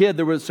I was a kid,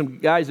 there was some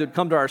guys that would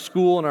come to our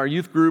school and our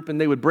youth group, and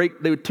they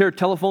would tear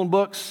telephone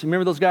books.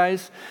 Remember those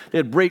guys?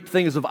 They'd break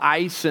things of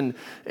ice, and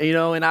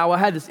I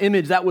had this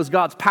image that was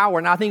God's power,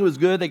 and I think it was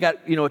good. They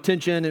got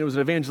attention, and it was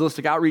an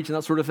evangelistic outreach and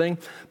that sort of thing.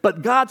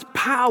 But God's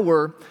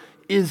power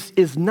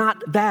is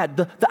not that.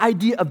 The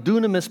idea of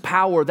dunamis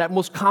power, that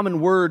most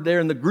common word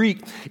there in the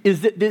Greek, is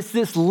that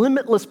this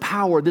limitless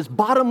power, this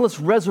bottomless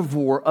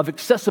reservoir of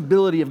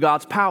accessibility of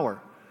God's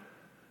power.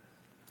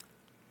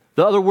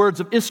 The other words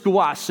of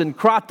ischouos and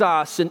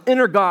kratos and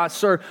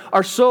energos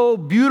are so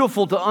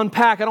beautiful to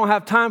unpack. I don't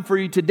have time for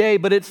you today,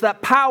 but it's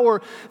that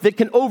power that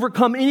can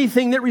overcome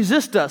anything that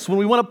resists us. When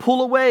we want to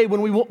pull away,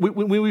 when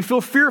we feel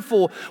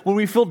fearful, when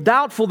we feel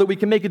doubtful that we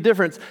can make a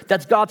difference,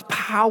 that's God's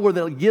power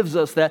that gives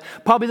us that.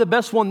 Probably the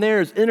best one there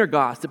is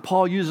energos that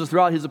Paul uses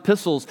throughout his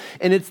epistles,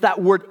 and it's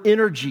that word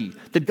energy,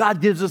 that God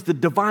gives us the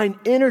divine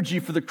energy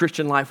for the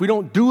Christian life. We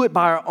don't do it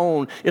by our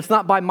own. It's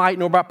not by might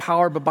nor by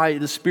power, but by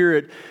the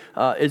Spirit,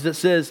 as it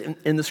says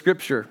in the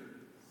scripture.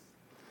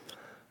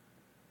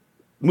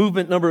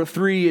 Movement number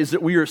 3 is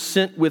that we are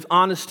sent with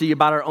honesty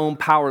about our own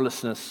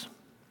powerlessness.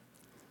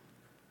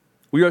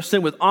 We are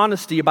sent with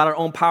honesty about our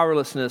own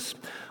powerlessness.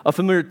 A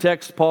familiar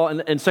text, Paul,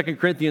 in 2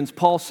 Corinthians,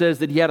 Paul says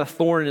that he had a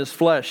thorn in his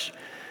flesh.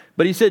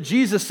 But he said,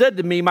 Jesus said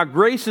to me, my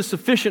grace is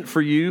sufficient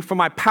for you, for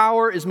my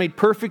power is made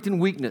perfect in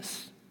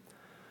weakness.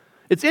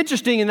 It's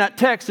interesting in that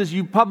text, as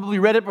you probably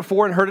read it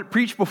before and heard it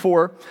preached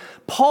before,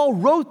 Paul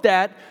wrote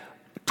that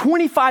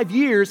 25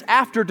 years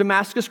after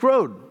Damascus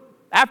Road,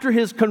 after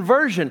his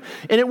conversion.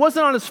 And it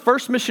wasn't on his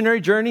first missionary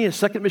journey, his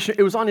second missionary,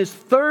 it was on his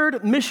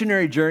third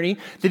missionary journey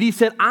that he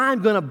said,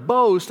 I'm going to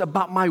boast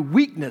about my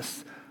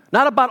weakness.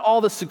 Not about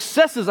all the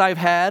successes I've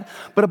had,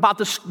 but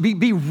about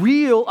be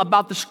real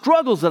about the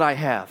struggles that I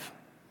have.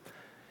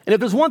 And if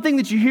there's one thing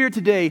that you hear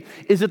today,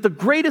 is that the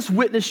greatest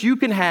witness you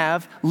can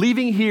have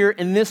leaving here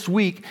in this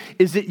week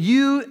is that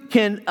you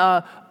can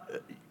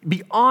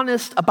be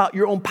honest about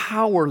your own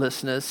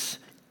powerlessness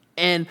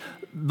and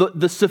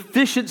the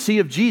sufficiency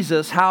of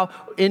Jesus, how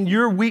in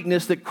your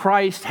weakness that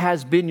Christ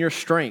has been your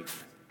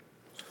strength.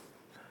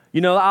 You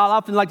know, I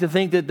often like to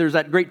think that there's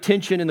that great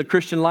tension in the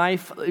Christian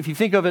life. If you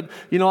think of it,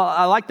 you know,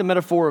 I like the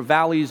metaphor of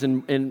valleys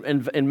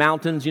and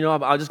mountains. You know,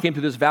 I just came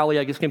through this valley,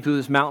 I just came through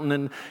this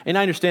mountain, and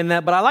I understand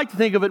that. But I like to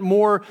think of it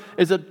more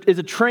as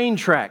a train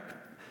track,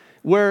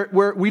 where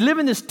we live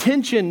in this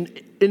tension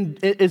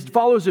as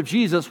followers of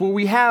Jesus, where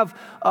we have,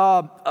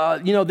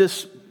 you know,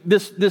 this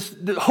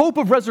hope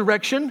of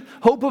resurrection,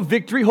 hope of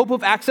victory, hope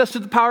of access to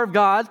the power of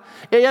God.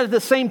 And yet at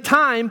the same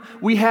time,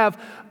 we have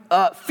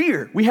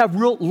fear. We have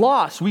real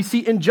loss. We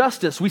see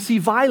injustice. We see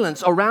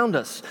violence around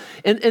us.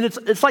 And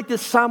it's like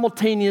this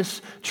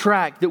simultaneous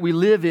track that we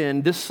live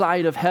in this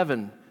side of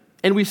heaven.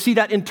 And we see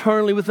that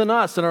internally within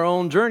us in our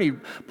own journey.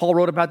 Paul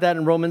wrote about that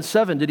in Romans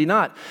 7, did he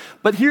not?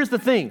 But here's the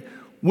thing.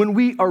 When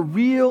we are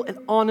real and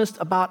honest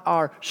about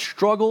our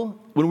struggle,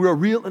 when we are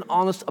real and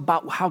honest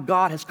about how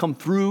God has come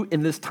through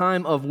in this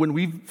time of when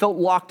we felt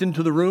locked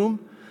into the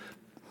room,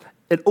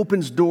 it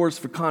opens doors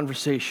for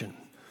conversation.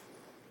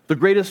 The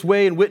greatest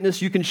way and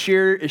witness you can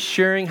share is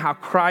sharing how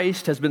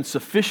Christ has been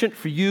sufficient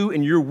for you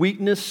in your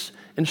weakness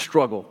and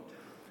struggle.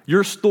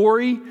 Your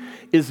story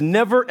is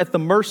never at the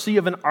mercy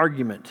of an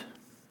argument.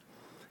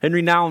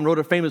 Henry Nouwen wrote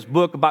a famous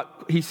book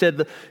about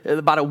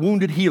a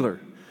wounded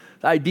healer.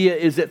 The idea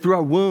is that through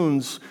our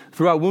wounds,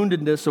 through our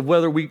woundedness of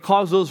whether we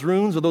cause those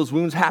wounds or those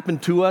wounds happen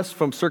to us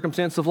from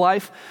circumstance of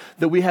life,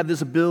 that we have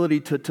this ability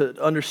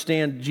to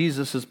understand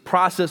Jesus'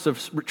 process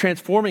of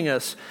transforming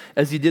us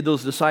as he did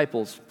those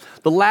disciples.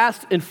 The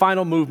last and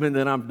final movement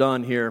that I'm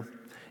done here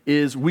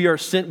is we are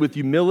sent with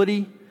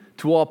humility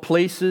to all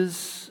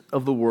places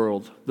of the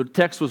world. The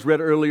text was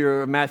read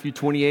earlier, Matthew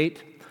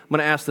 28. I'm going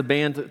to ask the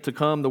band to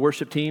come, the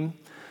worship team.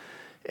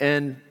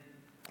 And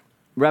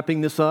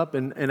wrapping this up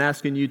and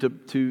asking you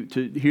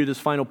to hear this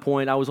final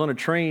point. I was on a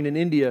train in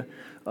India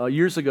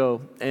years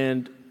ago,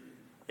 and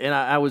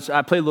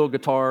I played a little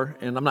guitar,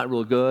 and I'm not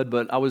real good,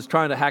 but I was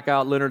trying to hack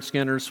out Leonard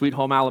Skinner's "Sweet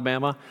Home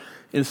Alabama"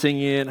 and sing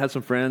it. Had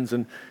some friends,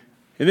 and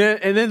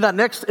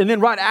then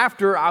right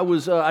after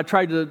I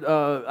tried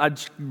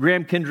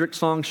Graham Kendrick's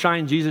song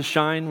 "Shine Jesus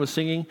Shine" was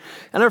singing,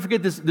 and I never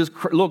forget this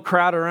little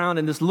crowd around,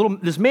 and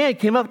this man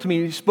came up to me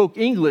and he spoke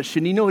English,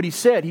 and you know what he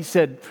said? He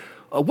said,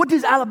 "What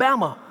is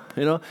Alabama?"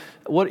 You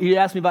know, he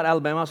asked me about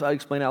Alabama, so I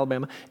explained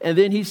Alabama. And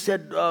then he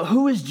said,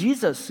 "Who is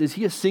Jesus? Is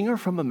he a singer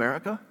from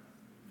America?"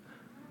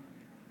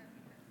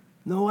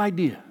 No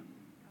idea.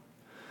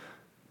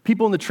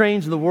 People in the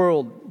trains in the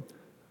world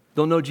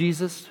don't know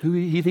Jesus, who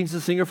he thinks is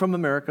a singer from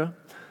America.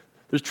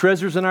 There's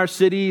treasures in our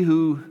city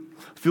who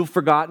feel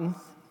forgotten.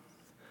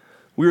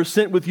 We are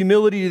sent with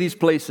humility to these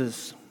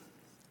places.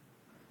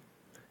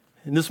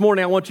 And this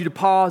morning, I want you to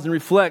pause and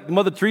reflect.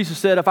 Mother Teresa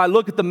said, "If I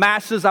look at the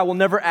masses, I will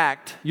never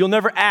act." You'll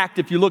never act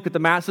if you look at the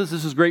masses.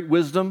 This is great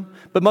wisdom.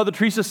 But Mother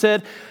Teresa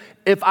said,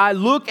 "If I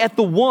look at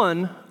the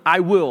one,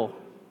 I will."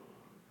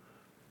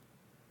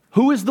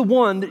 Who is the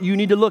one that you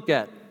need to look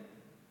at? I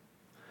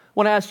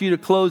want to ask you to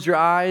close your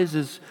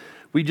eyes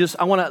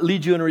I want to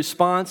lead you in a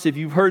response if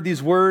you've heard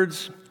these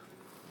words.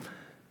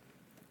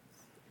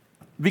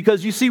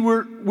 Because you see,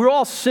 we're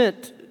all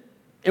sent,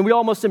 and we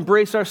all must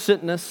embrace our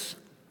sentness.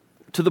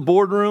 To the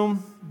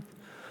boardroom,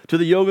 to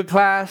the yoga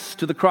class,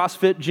 to the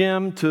CrossFit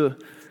gym, to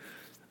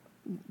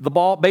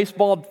the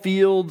baseball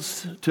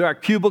fields, to our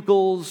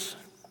cubicles.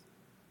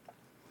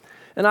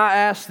 And I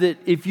ask that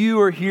if you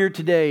are here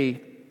today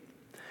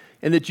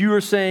and that you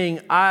are saying,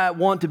 "I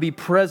want to be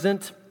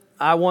present,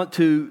 I want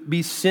to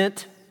be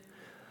sent."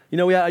 You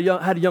know, we had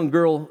a young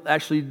girl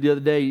actually the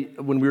other day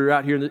when we were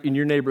out here in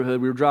your neighborhood.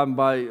 We were driving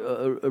by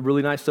a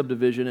really nice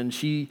subdivision, and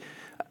I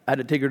had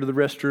to take her to the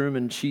restroom,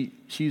 and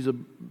she's a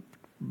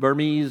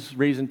Burmese,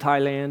 raised in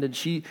Thailand, and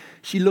she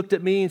looked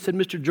at me and said,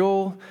 "Mr.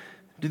 Joel,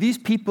 do these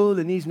people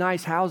in these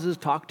nice houses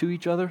talk to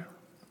each other?"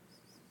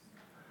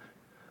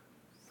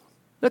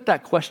 Let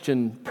that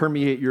question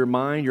permeate your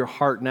mind, your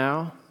heart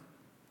now.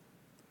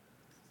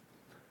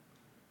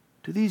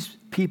 Do these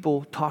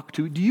people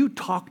do you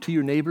talk to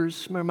your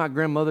neighbors? Remember my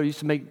grandmother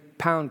used to make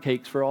pound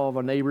cakes for all of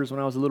our neighbors when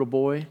I was a little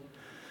boy.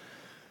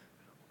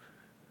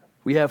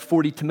 We have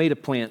 40 tomato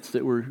plants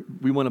that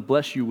we want to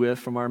bless you with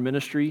from our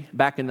ministry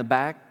back in the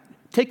back.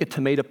 Take a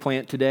tomato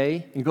plant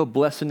today and go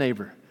bless a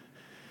neighbor.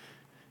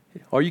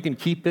 Or you can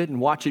keep it and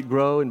watch it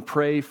grow and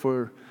pray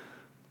for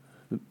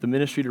the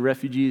ministry to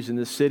refugees in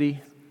this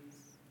city.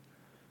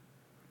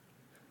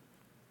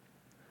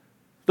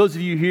 Those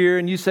of you here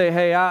and you say,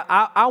 "Hey,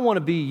 I want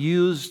to be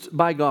used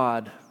by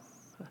God."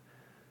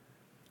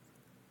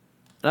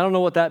 I don't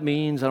know what that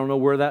means. I don't know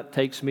where that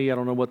takes me. I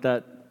don't know what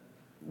that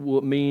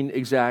will mean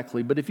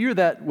exactly. But if you're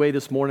that way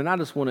this morning, I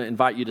just want to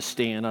invite you to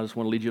stand. I just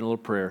want to lead you in a little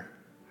prayer.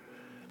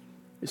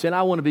 You're saying,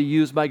 "I want to be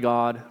used by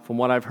God from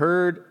what I've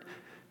heard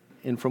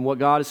and from what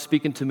God is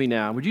speaking to me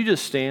now." Would you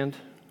just stand?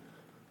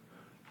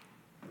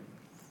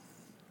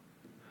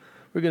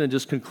 We're going to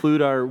just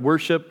conclude our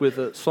worship with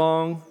a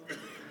song.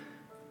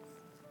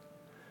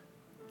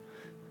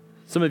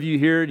 Some of you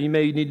here, you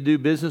may need to do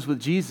business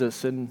with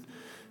Jesus, and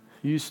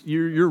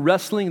you're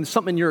wrestling and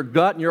something in your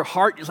gut and your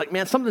heart. It's like,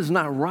 man, something's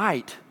not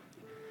right.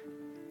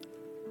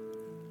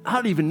 I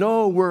don't even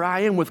know where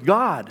I am with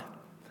God.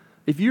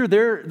 If you're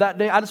there that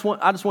day, I just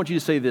want you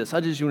to say this. I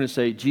just want to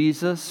say,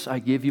 Jesus, I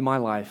give you my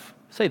life.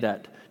 Say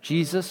that.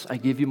 Jesus, I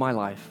give you my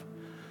life.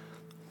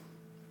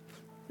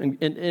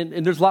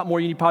 And there's a lot more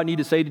you probably need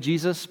to say to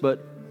Jesus,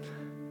 but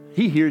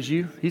he hears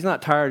you. He's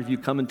not tired of you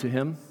coming to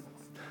him.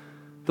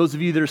 Those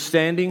of you that are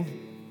standing,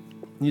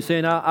 and you're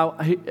saying,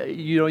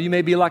 you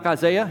may be like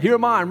Isaiah. Here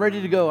am I. I'm ready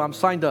to go. I'm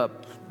signed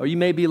up. Or you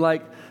may be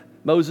like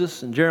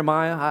Moses and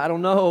Jeremiah. I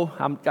don't know.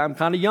 I'm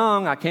kind of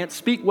young. I can't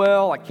speak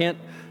well. I can't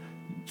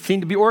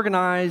seem to be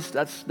organized.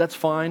 That's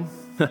fine.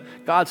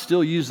 God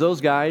still used those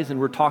guys, and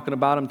we're talking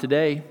about them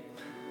today.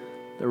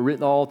 They're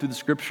written all through the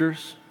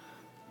scriptures.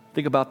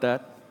 Think about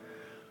that.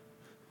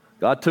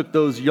 God took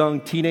those young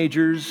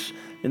teenagers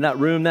in that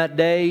room that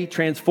day,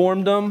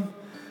 transformed them.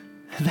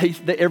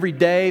 Every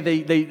day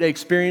they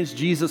experienced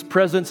Jesus'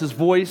 presence, His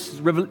voice,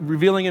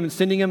 revealing Him and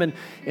sending Him,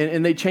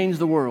 and they changed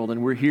the world,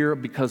 and we're here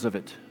because of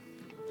it.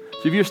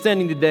 So if you're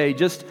standing today,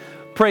 just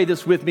pray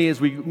this with me as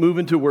we move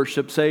into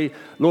worship. Say,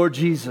 Lord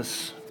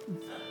Jesus,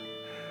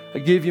 I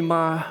give you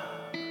my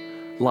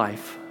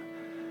life,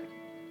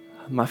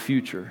 my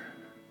future,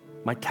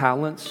 my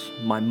talents,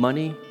 my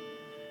money,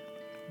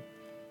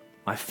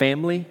 my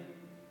family.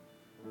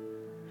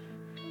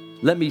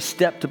 Let me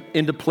step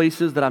into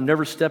places that I've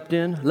never stepped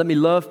in. Let me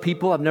love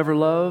people I've never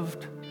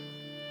loved.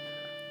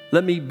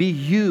 Let me be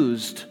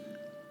used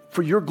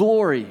for your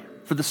glory,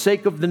 for the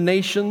sake of the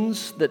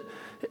nations that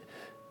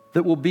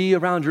will be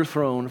around your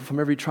throne, from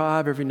every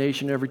tribe, every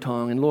nation, every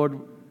tongue. And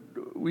Lord,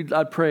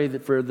 I pray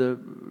that for the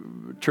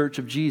Church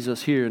of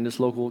Jesus here in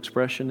this local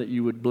expression, that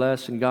you would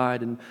bless and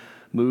guide and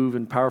move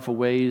in powerful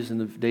ways in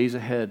the days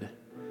ahead.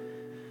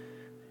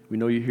 We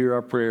know you hear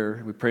our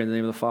prayer. We pray in the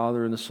name of the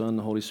Father, and the Son, and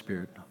the Holy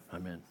Spirit.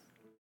 Amen.